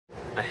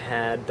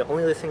the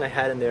only other thing I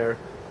had in there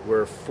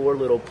were 4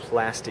 little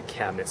plastic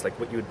cabinets, like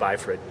what you would buy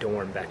for a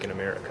dorm back in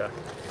America.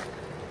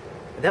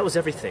 And that was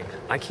everything.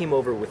 I came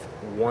over with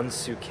 1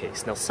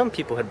 suitcase. Now, some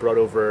people had brought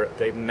over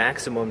the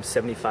maximum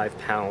 75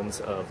 pounds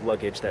of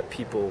luggage that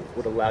people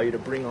would allow you to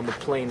bring on the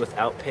plane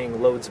without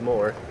paying loads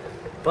more,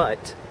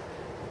 but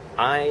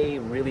I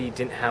really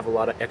didn't have a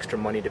lot of extra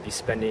money to be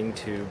spending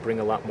to bring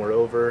a lot more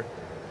over.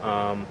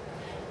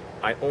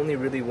 I only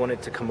really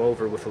wanted to come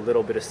over with a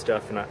little bit of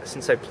stuff, and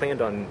since I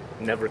planned on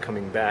never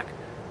coming back,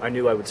 I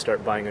knew I would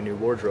start buying a new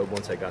wardrobe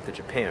once I got to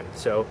Japan.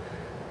 So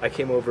I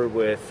came over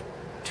with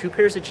 2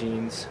 pairs of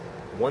jeans,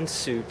 1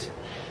 suit,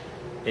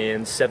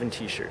 and 7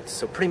 t-shirts.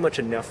 So pretty much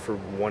enough for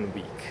 1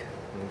 week,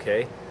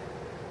 okay?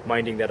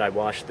 Minding that I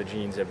wash the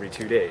jeans every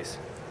 2 days.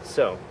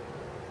 So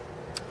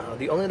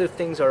the only other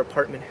things our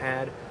apartment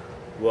had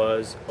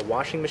was a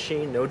washing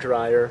machine, no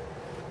dryer,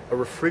 a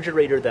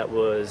refrigerator that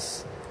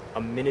was a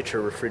miniature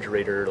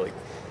refrigerator, like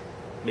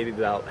maybe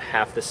about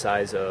half the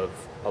size of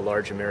a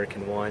large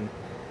American one,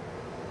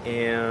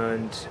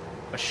 and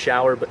a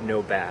shower but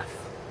no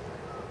bath.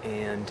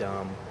 And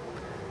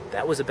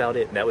that was about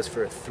it. That was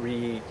for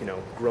 3,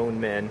 grown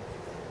men.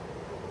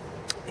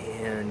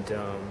 And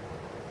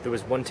there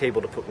was 1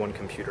 table to put 1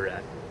 computer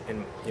at.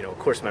 And, of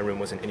course my room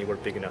wasn't anywhere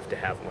big enough to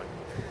have one.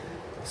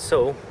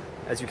 So,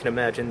 as you can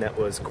imagine, that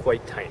was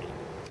quite tiny.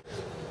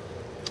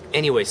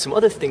 Anyway, some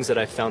other things that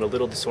I found a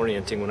little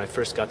disorienting when I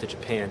first got to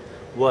Japan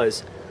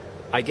was,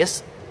 I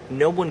guess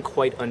no one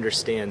quite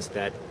understands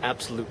that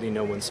absolutely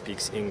no one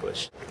speaks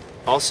English.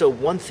 Also,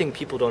 one thing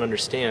people don't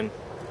understand,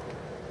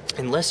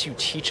 unless you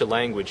teach a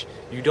language,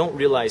 you don't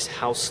realize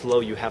how slow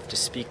you have to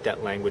speak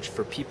that language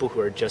for people who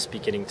are just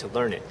beginning to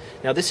learn it.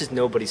 Now, this is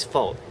nobody's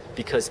fault,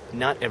 because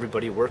not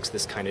everybody works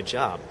this kind of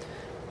job.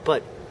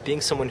 But being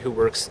someone who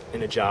works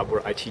in a job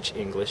where I teach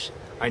English,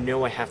 I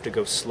know I have to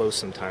go slow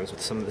sometimes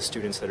with some of the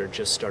students that are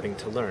just starting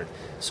to learn,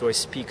 so I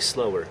speak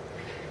slower.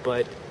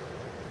 But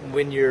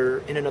when you're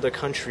in another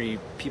country,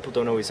 people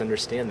don't always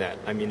understand that.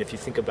 I mean, if you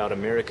think about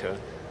America,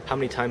 how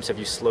many times have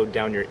you slowed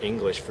down your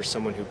English for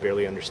someone who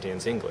barely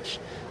understands English?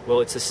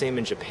 Well, it's the same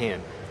in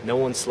Japan. No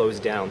one slows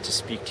down to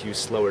speak to you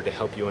slower to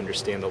help you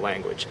understand the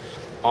language.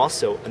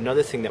 Also,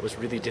 another thing that was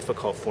really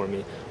difficult for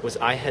me was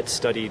I had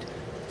studied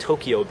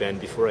Tokyo Ben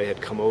before I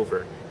had come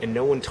over, and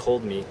no one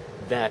told me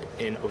that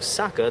in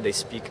Osaka they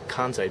speak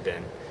Kansai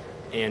Ben,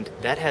 and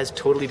that has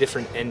totally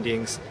different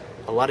endings,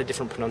 a lot of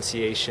different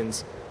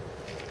pronunciations,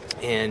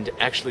 and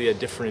actually a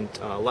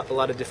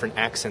lot of different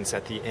accents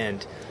at the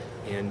end,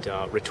 and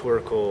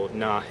rhetorical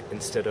na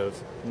instead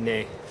of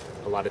ne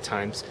a lot of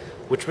times,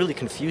 which really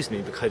confused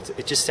me because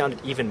it just sounded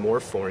even more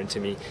foreign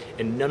to me,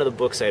 and none of the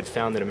books I had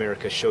found in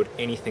America showed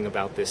anything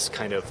about this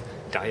kind of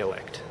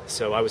dialect,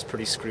 so I was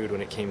pretty screwed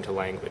when it came to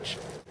language.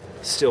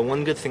 Still,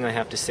 one good thing I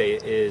have to say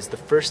is the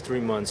first 3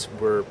 months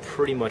were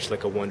pretty much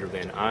like a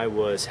wonderland. I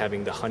was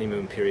having the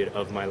honeymoon period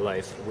of my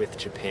life with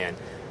Japan.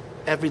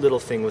 Every little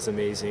thing was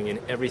amazing, and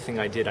everything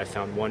I did I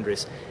found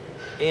wondrous.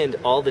 And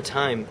all the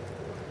time,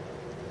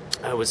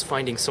 I was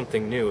finding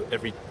something new.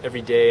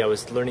 Every day I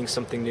was learning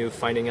something new,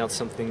 finding out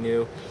something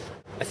new.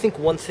 I think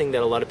one thing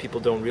that a lot of people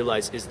don't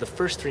realize is the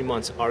first 3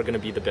 months are going to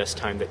be the best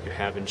time that you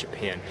have in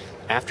Japan.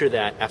 After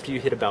that, after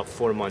you hit about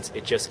 4 months,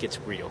 it just gets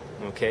real,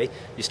 okay?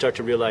 You start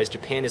to realize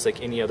Japan is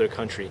like any other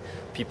country.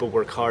 People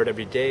work hard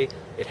every day.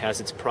 It has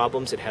its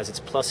problems, it has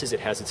its pluses, it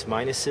has its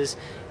minuses,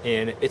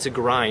 and it's a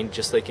grind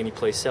just like any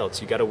place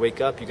else. You got to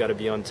wake up, you got to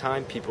be on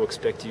time. People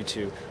expect you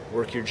to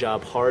work your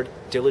job hard,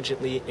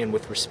 diligently, and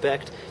with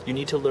respect. You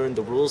need to learn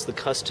the rules, the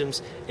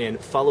customs, and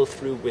follow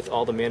through with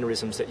all the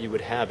mannerisms that you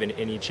would have in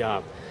any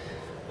job.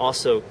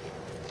 Also,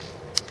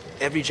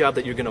 every job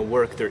that you're going to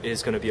work, there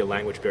is going to be a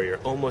language barrier.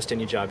 Almost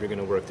any job you're going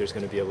to work, there's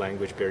going to be a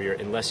language barrier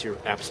unless you're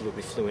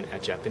absolutely fluent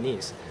at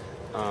Japanese.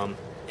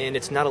 And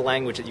it's not a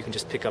language that you can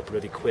just pick up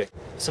really quick.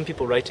 Some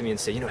people write to me and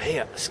say,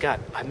 hey, Scott,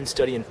 I've been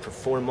studying for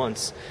 4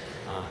 months.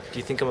 Do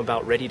you think I'm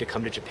about ready to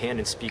come to Japan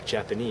and speak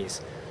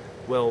Japanese?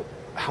 Well,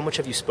 how much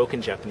have you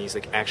spoken Japanese,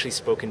 like actually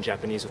spoken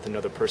Japanese with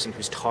another person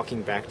who's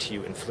talking back to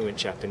you in fluent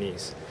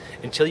Japanese?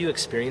 Until you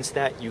experience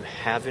that, you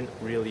haven't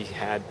really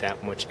had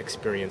that much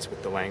experience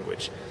with the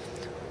language.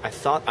 I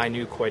thought I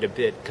knew quite a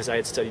bit because I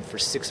had studied for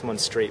 6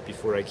 months straight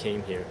before I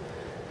came here.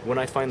 When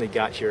I finally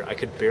got here, I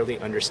could barely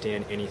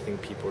understand anything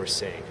people were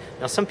saying.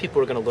 Now, some people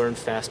are going to learn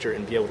faster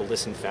and be able to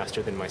listen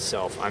faster than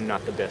myself. I'm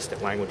not the best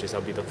at languages,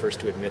 I'll be the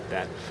first to admit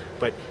that.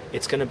 But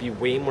it's going to be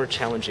way more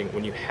challenging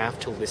when you have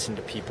to listen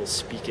to people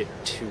speak it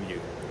to you,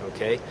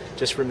 okay?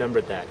 Just remember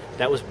that.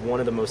 That was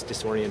one of the most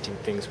disorienting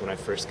things when I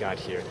first got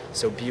here.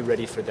 So be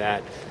ready for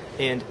that,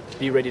 and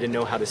be ready to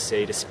know how to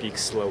speak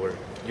slower.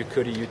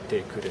 Yukuri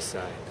yutte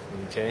kudasai,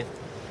 okay?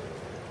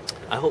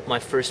 I hope my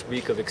first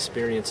week of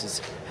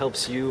experiences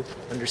helps you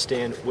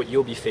understand what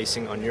you'll be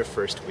facing on your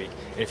first week.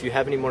 And if you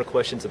have any more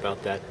questions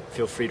about that,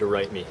 feel free to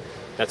write me.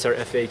 That's our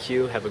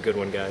FAQ. Have a good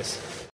one, guys.